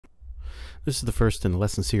This is the first in a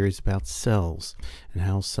lesson series about cells and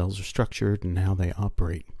how cells are structured and how they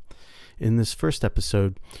operate. In this first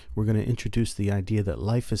episode, we're going to introduce the idea that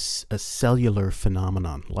life is a cellular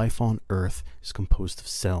phenomenon. Life on Earth is composed of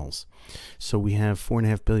cells. So we have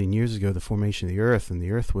 4.5 billion years ago the formation of the Earth, and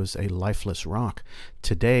the Earth was a lifeless rock.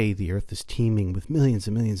 Today, the Earth is teeming with millions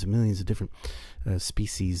and millions and millions of different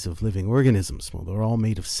species of living organisms. Well, they're all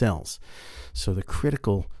made of cells. So the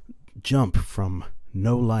critical jump from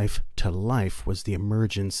no life to life was the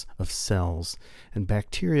emergence of cells, and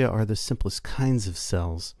bacteria are the simplest kinds of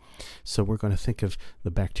cells. So we're going to think of the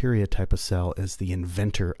bacteria type of cell as the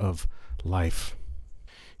inventor of life.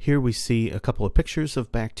 Here we see a couple of pictures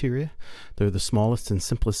of bacteria. They're the smallest and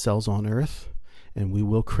simplest cells on Earth, and we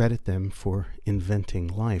will credit them for inventing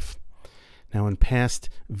life. Now, in past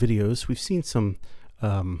videos, we've seen some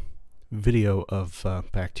video of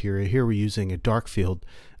bacteria. Here we're using a dark field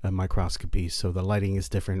microscopy, so the lighting is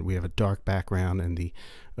different. We have a dark background and the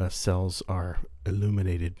cells are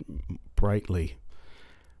illuminated brightly.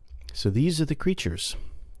 So these are the creatures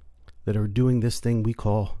that are doing this thing we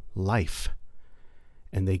call life,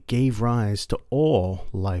 and they gave rise to all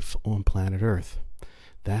life on planet Earth.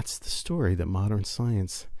 That's the story that modern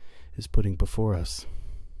science is putting before us.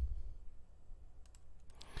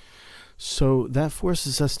 So that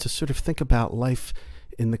forces us to sort of think about life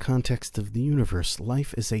in the context of the universe.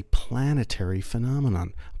 Life is a planetary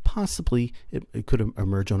phenomenon. Possibly it could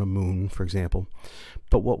emerge on a moon, for example.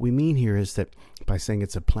 But what we mean here is that by saying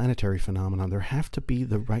it's a planetary phenomenon, there have to be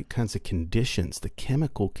the right kinds of conditions, the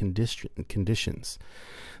chemical conditions,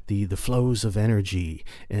 the flows of energy,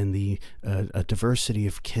 and a diversity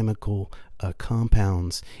of chemical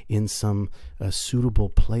compounds in some suitable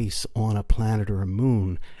place on a planet or a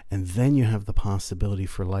moon, and then you have the possibility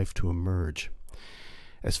for life to emerge.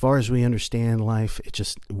 As far as we understand life, it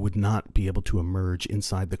just would not be able to emerge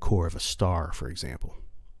inside the core of a star, for example.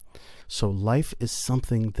 So life is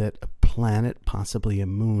something that a planet, possibly a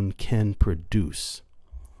moon, can produce.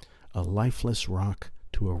 A lifeless rock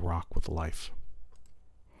to a rock with life.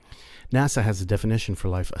 NASA has a definition for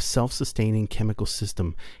life: a self-sustaining chemical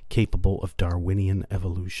system capable of Darwinian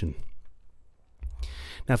evolution.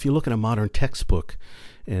 Now, if you look at a modern textbook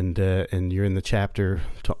and you're in the chapter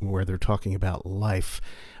where they're talking about life,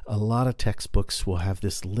 a lot of textbooks will have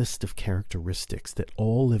this list of characteristics that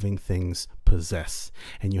all living things possess.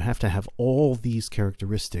 And you have to have all these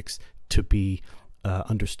characteristics to be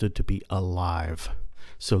understood to be alive.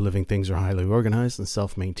 So living things are highly organized and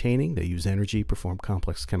self-maintaining. They use energy, perform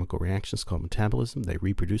complex chemical reactions called metabolism. They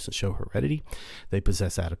reproduce and show heredity. They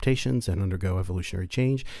possess adaptations and undergo evolutionary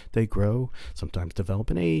change. They grow, sometimes develop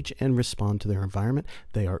and age, and respond to their environment.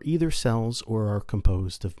 They are either cells or are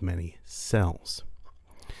composed of many cells.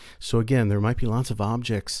 So again, there might be lots of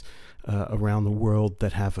objects around the world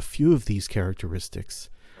that have a few of these characteristics.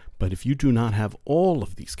 But if you do not have all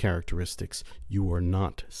of these characteristics, you are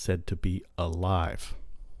not said to be alive.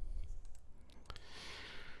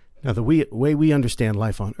 Now, the way we understand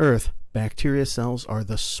life on Earth, bacteria cells are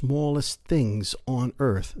the smallest things on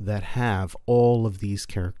Earth that have all of these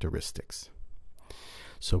characteristics.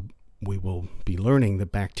 So we will be learning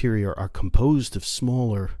that bacteria are composed of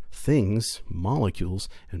smaller things, molecules,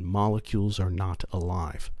 and molecules are not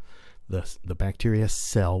alive. The bacteria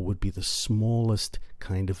cell would be the smallest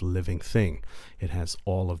kind of living thing. It has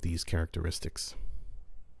all of these characteristics.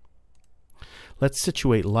 Let's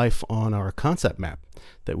situate life on our concept map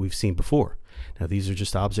that we've seen before. Now, these are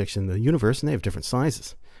just objects in the universe, and they have different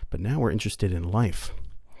sizes. But now we're interested in life.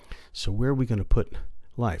 So where are we going to put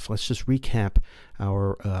life? Let's just recap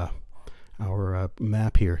our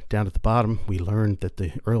map here. Down at the bottom, we learned that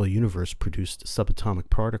the early universe produced subatomic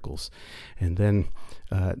particles, and then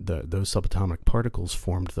those subatomic particles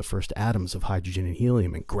formed the first atoms of hydrogen and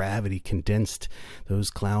helium, and gravity condensed those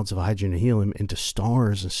clouds of hydrogen and helium into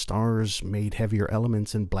stars, and stars made heavier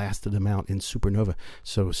elements and blasted them out in supernova.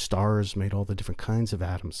 So stars made all the different kinds of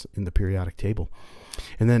atoms in the periodic table.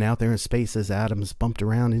 And then out there in space, as atoms bumped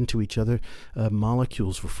around into each other,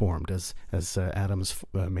 molecules were formed as atoms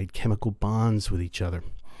made chemical bonds with each other.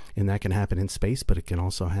 And that can happen in space, but it can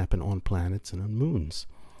also happen on planets and on moons.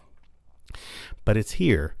 But it's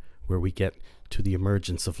here where we get to the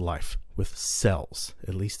emergence of life with cells,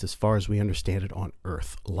 at least as far as we understand it on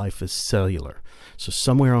Earth. Life is cellular. So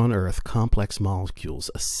somewhere on Earth, complex molecules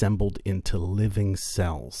assembled into living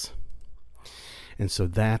cells. And so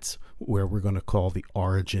that's where we're going to call the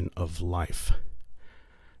origin of life.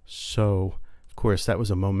 So, of course, that was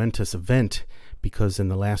a momentous event because in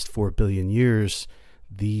the last 4 billion years,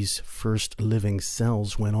 these first living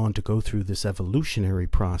cells went on to go through this evolutionary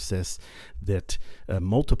process that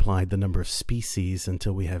multiplied the number of species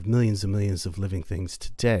until we have millions and millions of living things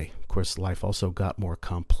today. Of course, life also got more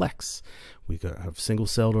complex. We have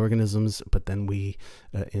single-celled organisms, but then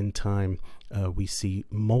in time, we see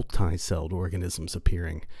multi-celled organisms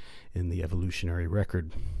appearing in the evolutionary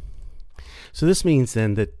record. So this means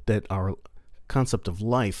then that our concept of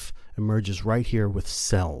life emerges right here with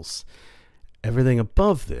cells. Everything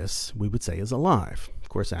above this, we would say, is alive. Of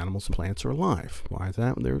course, animals and plants are alive. Why is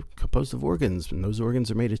that? They're composed of organs, and those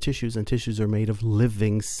organs are made of tissues, and tissues are made of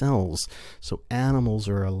living cells. So animals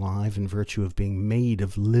are alive in virtue of being made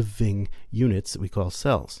of living units that we call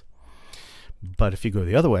cells. But if you go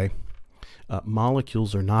the other way,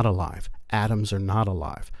 molecules are not alive. Atoms are not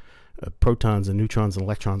alive. Protons and neutrons and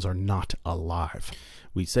electrons are not alive.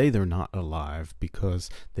 We say they're not alive because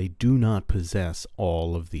they do not possess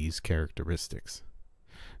all of these characteristics.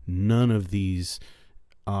 None of these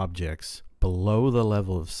objects below the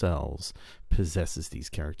level of cells possesses these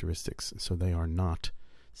characteristics, so they are not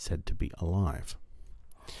said to be alive.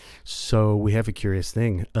 So we have a curious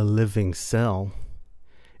thing. A living cell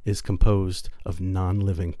is composed of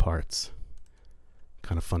non-living parts.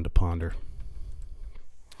 Kind of fun to ponder.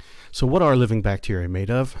 So what are living bacteria made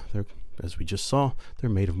of? As we just saw, they're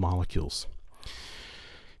made of molecules.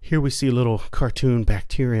 Here we see a little cartoon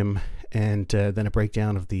bacterium, and then a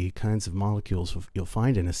breakdown of the kinds of molecules you'll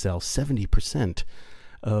find in a cell. 70%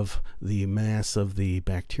 of the mass of the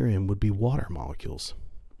bacterium would be water molecules.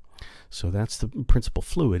 So that's the principal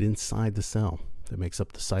fluid inside the cell that makes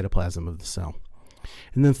up the cytoplasm of the cell.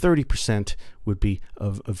 And then 30% would be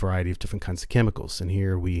of a variety of different kinds of chemicals. And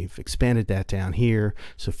here we've expanded that down here.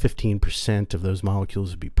 So 15% of those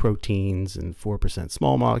molecules would be proteins, and 4%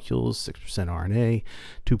 small molecules, 6% RNA,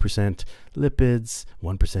 2% lipids,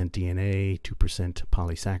 1% DNA, 2%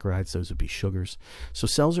 polysaccharides. Those would be sugars. So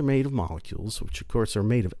cells are made of molecules, which of course are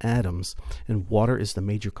made of atoms, and water is the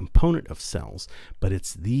major component of cells. But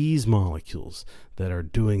it's these molecules that are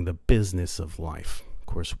doing the business of life.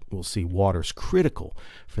 Of course, we'll see water's critical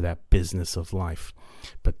for that business of life,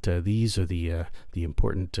 but these are the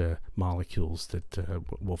important molecules that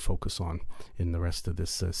we'll focus on in the rest of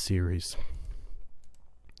this series.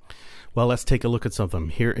 Well, let's take a look at something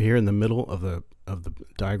here. Here in the middle of the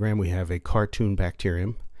diagram, we have a cartoon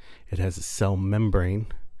bacterium. It has a cell membrane.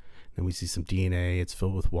 Then we see some DNA. It's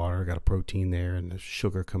filled with water. Got a protein there and a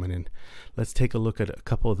sugar coming in. Let's take a look at a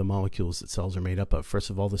couple of the molecules that cells are made up of. First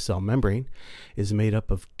of all, the cell membrane is made up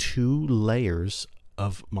of 2 layers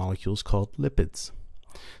of molecules called lipids.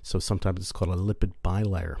 So sometimes it's called a lipid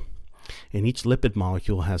bilayer. And each lipid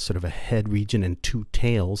molecule has sort of a head region and 2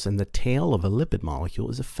 tails, and the tail of a lipid molecule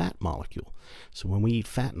is a fat molecule. So when we eat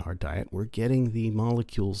fat in our diet, we're getting the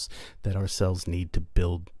molecules that our cells need to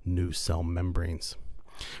build new cell membranes.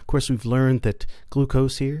 Of course, we've learned that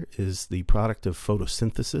glucose here is the product of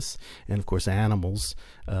photosynthesis, and of course animals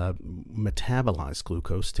metabolize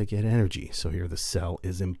glucose to get energy. So here the cell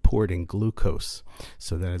is importing glucose.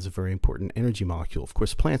 So that is a very important energy molecule. Of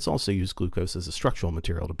course, plants also use glucose as a structural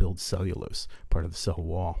material to build cellulose, part of the cell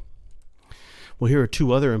wall. Well, here are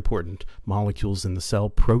 2 other important molecules in the cell.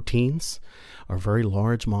 Proteins are very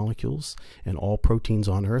large molecules, and all proteins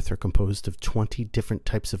on Earth are composed of 20 different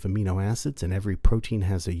types of amino acids, and every protein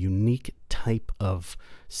has a unique type of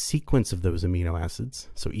sequence of those amino acids.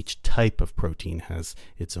 So each type of protein has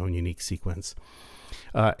its own unique sequence.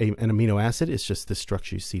 An amino acid is just the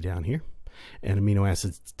structure you see down here, and amino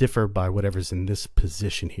acids differ by whatever's in this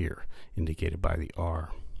position here, indicated by the R.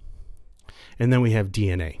 And then we have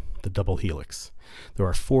DNA, the double helix. There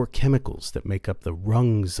are 4 chemicals that make up the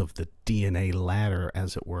rungs of the DNA ladder,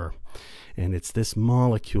 as it were. And it's this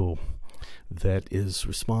molecule that is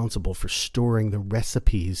responsible for storing the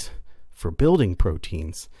recipes for building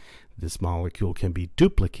proteins. This molecule can be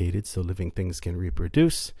duplicated so living things can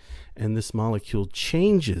reproduce, and this molecule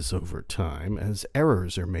changes over time as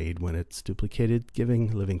errors are made when it's duplicated,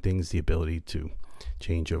 giving living things the ability to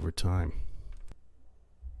change over time.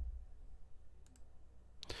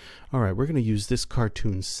 All right, we're going to use this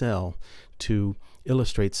cartoon cell to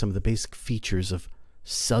illustrate some of the basic features of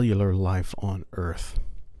cellular life on Earth.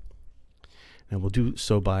 And we'll do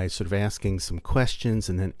so by sort of asking some questions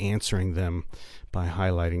and then answering them by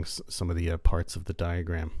highlighting some of the parts of the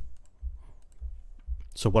diagram.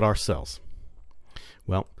 So what are cells?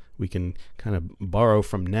 Well, we can kind of borrow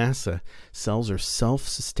from NASA. Cells are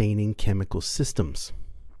self-sustaining chemical systems.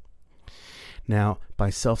 Now,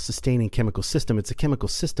 by self-sustaining chemical system, it's a chemical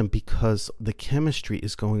system because the chemistry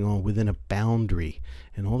is going on within a boundary,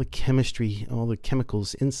 and all the chemistry, all the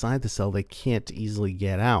chemicals inside the cell, they can't easily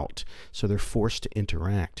get out, so they're forced to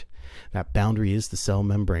interact. That boundary is the cell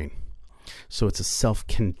membrane. So it's a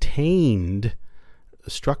self-contained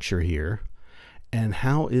structure here. And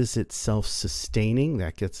how is it self-sustaining?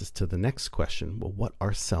 That gets us to the next question. Well, what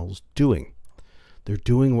are cells doing? They're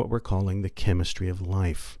doing what we're calling the chemistry of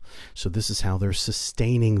life. So this is how they're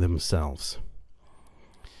sustaining themselves.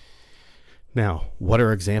 Now, what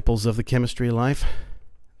are examples of the chemistry of life?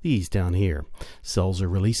 These down here. Cells are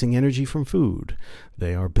releasing energy from food.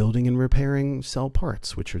 They are building and repairing cell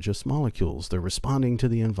parts, which are just molecules. They're responding to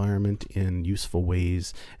the environment in useful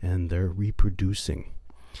ways, and they're reproducing.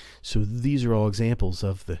 So these are all examples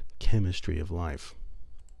of the chemistry of life.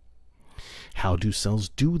 How do cells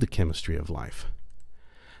do the chemistry of life?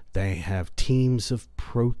 They have teams of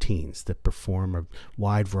proteins that perform a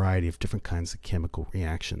wide variety of different kinds of chemical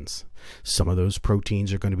reactions. Some of those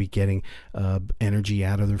proteins are going to be getting energy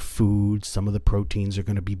out of their food. Some of the proteins are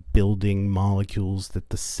going to be building molecules that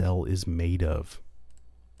the cell is made of.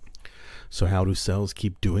 So how do cells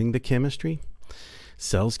keep doing the chemistry?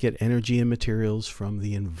 Cells get energy and materials from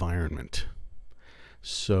the environment.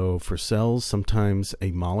 So for cells, sometimes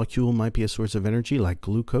a molecule might be a source of energy, like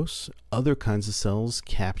glucose. Other kinds of cells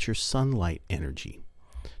capture sunlight energy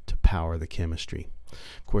to power the chemistry.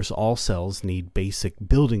 Of course, all cells need basic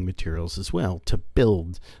building materials as well to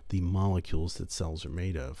build the molecules that cells are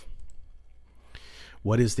made of.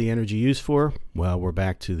 What is the energy used for? Well, we're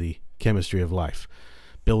back to the chemistry of life,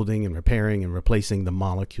 building and repairing and replacing the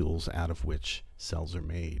molecules out of which cells are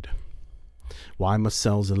made. Why must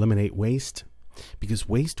cells eliminate waste? Because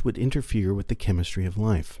waste would interfere with the chemistry of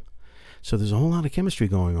life. So there's a whole lot of chemistry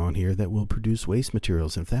going on here that will produce waste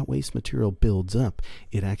materials. And if that waste material builds up,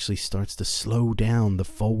 it actually starts to slow down the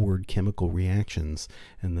forward chemical reactions,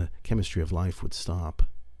 and the chemistry of life would stop.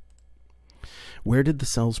 Where did the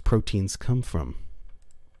cell's proteins come from?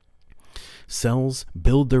 Cells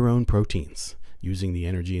build their own proteins using the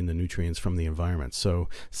energy and the nutrients from the environment. So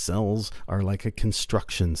cells are like a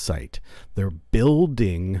construction site. They're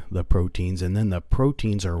building the proteins, and then the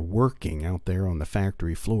proteins are working out there on the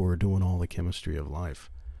factory floor doing all the chemistry of life.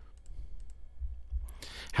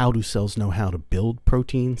 How do cells know how to build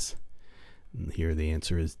proteins? And here the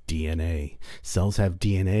answer is DNA. Cells have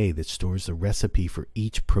DNA that stores the recipe for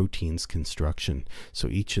each protein's construction. So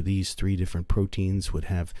each of these 3 different proteins would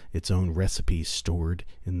have its own recipe stored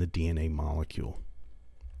in the DNA molecule.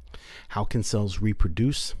 How can cells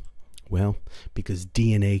reproduce? Well, because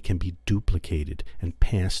DNA can be duplicated and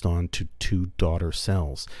passed on to 2 daughter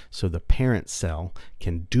cells. So the parent cell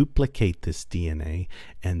can duplicate this DNA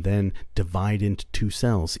and then divide into 2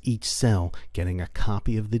 cells, each cell getting a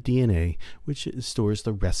copy of the DNA, which stores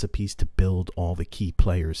the recipes to build all the key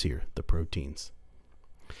players here, the proteins.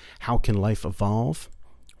 How can life evolve?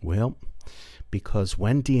 Well, because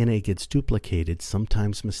when DNA gets duplicated,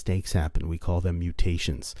 sometimes mistakes happen. We call them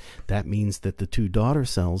mutations. That means that the 2 daughter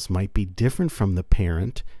cells might be different from the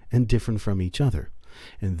parent and different from each other.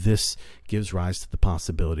 And this gives rise to the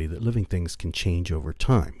possibility that living things can change over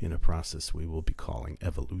time in a process we will be calling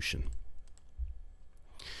evolution.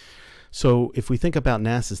 So if we think about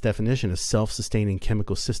NASA's definition, a self-sustaining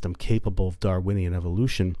chemical system capable of Darwinian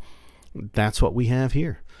evolution, that's what we have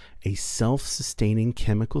here. A self-sustaining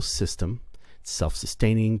chemical system,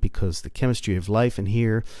 self-sustaining because the chemistry of life in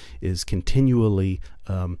here is continually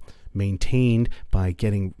maintained by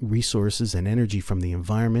getting resources and energy from the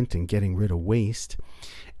environment and getting rid of waste.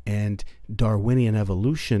 And Darwinian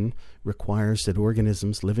evolution requires that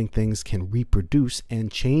organisms, living things, can reproduce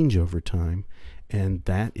and change over time, and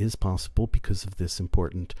that is possible because of this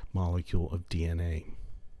important molecule of DNA.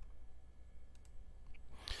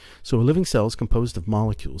 So a living cell is composed of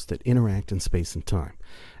molecules that interact in space and time.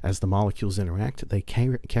 As the molecules interact, they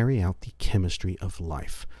carry out the chemistry of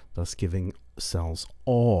life, thus giving cells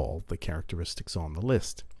all the characteristics on the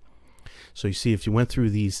list. So you see, if you went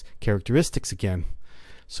through these characteristics again,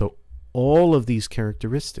 so all of these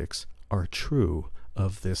characteristics are true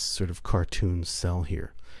of this sort of cartoon cell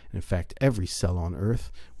here. And in fact, every cell on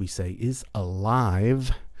Earth, we say, is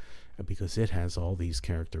alive because it has all these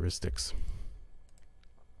characteristics.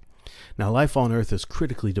 Now, life on Earth is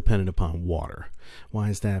critically dependent upon water. Why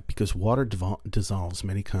is that? Because water dissolves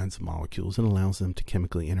many kinds of molecules and allows them to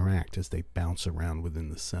chemically interact as they bounce around within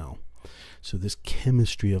the cell. So this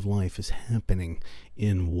chemistry of life is happening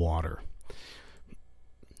in water.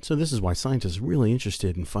 So this is why scientists are really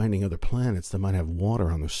interested in finding other planets that might have water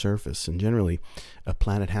on the surface. And generally, a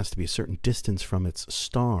planet has to be a certain distance from its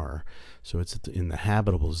star, so it's in the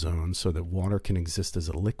habitable zone, so that water can exist as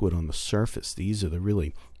a liquid on the surface. These are the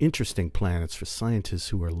really interesting planets for scientists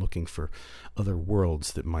who are looking for other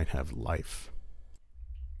worlds that might have life.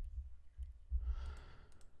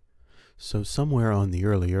 So somewhere on the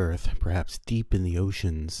early Earth, perhaps deep in the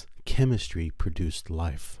oceans, chemistry produced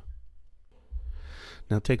life.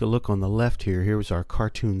 Now take a look on the left here. Here's our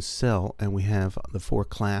cartoon cell, and we have the 4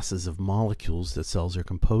 classes of molecules that cells are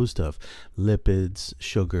composed of: lipids,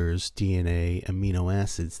 sugars, DNA, amino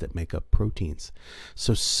acids that make up proteins.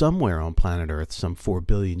 So somewhere on planet Earth, some 4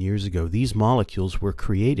 billion years ago, these molecules were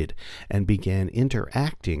created and began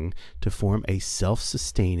interacting to form a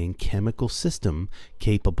self-sustaining chemical system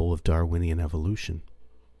capable of Darwinian evolution.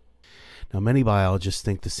 Now many biologists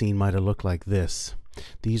think the scene might have looked like this.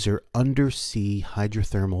 These are undersea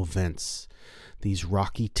hydrothermal vents. These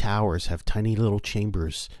rocky towers have tiny little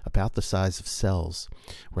chambers about the size of cells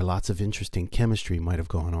where lots of interesting chemistry might have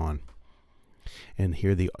gone on. And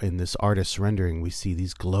here in this artist's rendering, we see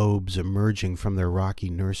these globes emerging from their rocky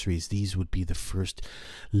nurseries. These would be the first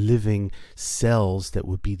living cells that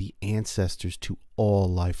would be the ancestors to all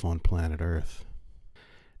life on planet Earth.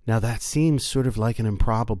 Now that seems sort of like an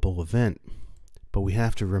improbable event, but we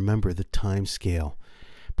have to remember the time scale.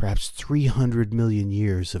 Perhaps 300 million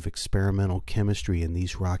years of experimental chemistry in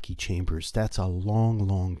these rocky chambers. That's a long,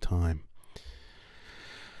 long time.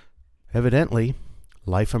 Evidently,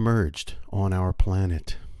 life emerged on our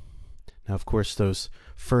planet. Now, of course, those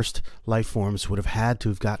first life forms would have had to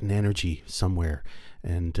have gotten energy somewhere,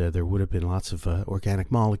 and there would have been lots of organic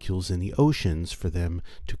molecules in the oceans for them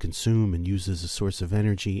to consume and use as a source of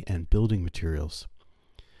energy and building materials.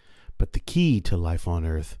 But the key to life on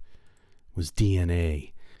Earth was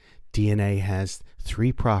DNA. DNA has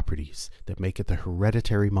 3 properties that make it the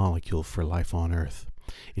hereditary molecule for life on Earth.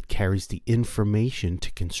 It carries the information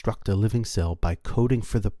to construct a living cell by coding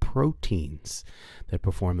for the proteins that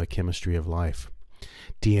perform the chemistry of life.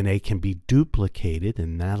 DNA can be duplicated,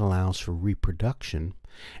 and that allows for reproduction.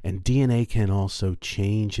 And DNA can also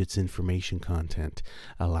change its information content,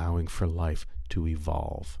 allowing for life to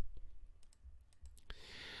evolve.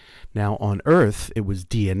 Now, on Earth, it was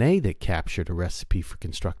DNA that captured a recipe for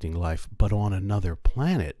constructing life, but on another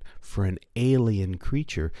planet, for an alien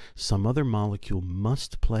creature, some other molecule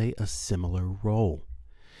must play a similar role.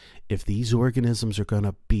 If these organisms are going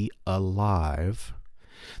to be alive,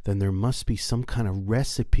 then there must be some kind of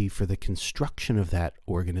recipe for the construction of that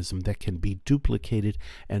organism that can be duplicated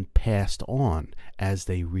and passed on as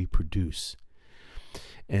they reproduce.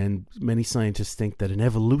 And many scientists think that an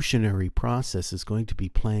evolutionary process is going to be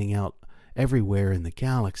playing out everywhere in the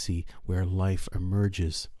galaxy where life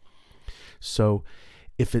emerges. So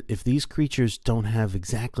if these creatures don't have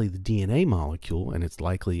exactly the DNA molecule, and it's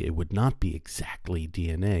likely it would not be exactly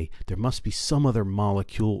DNA, there must be some other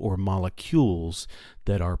molecule or molecules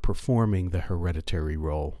that are performing the hereditary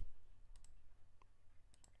role.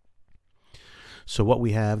 So what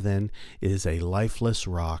we have then is a lifeless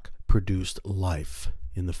rock produced life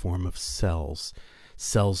in the form of cells.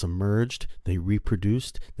 Cells emerged, they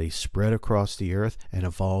reproduced, they spread across the earth, and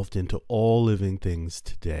evolved into all living things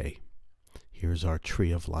today. Here's our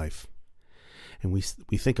tree of life. And we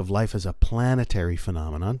think of life as a planetary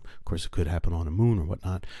phenomenon. Of course, it could happen on a moon or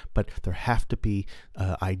whatnot, but there have to be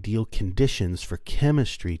ideal conditions for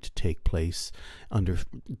chemistry to take place under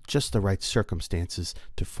just the right circumstances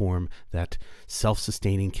to form that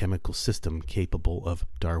self-sustaining chemical system capable of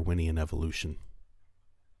Darwinian evolution.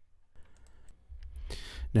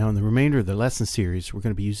 Now, in the remainder of the lesson series, we're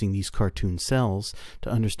going to be using these cartoon cells to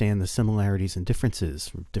understand the similarities and differences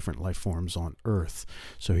from different life forms on Earth.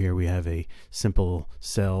 So here we have a simple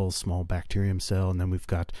cell, small bacterium cell, and then we've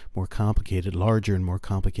got more complicated, larger and more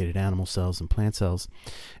complicated animal cells and plant cells.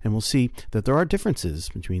 And we'll see that there are differences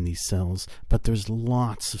between these cells, but there's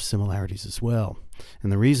lots of similarities as well.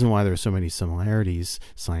 And the reason why there are so many similarities,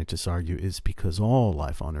 scientists argue, is because all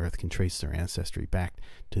life on Earth can trace their ancestry back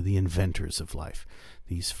to the inventors of life,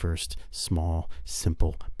 these first small,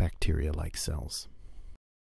 simple bacteria-like cells.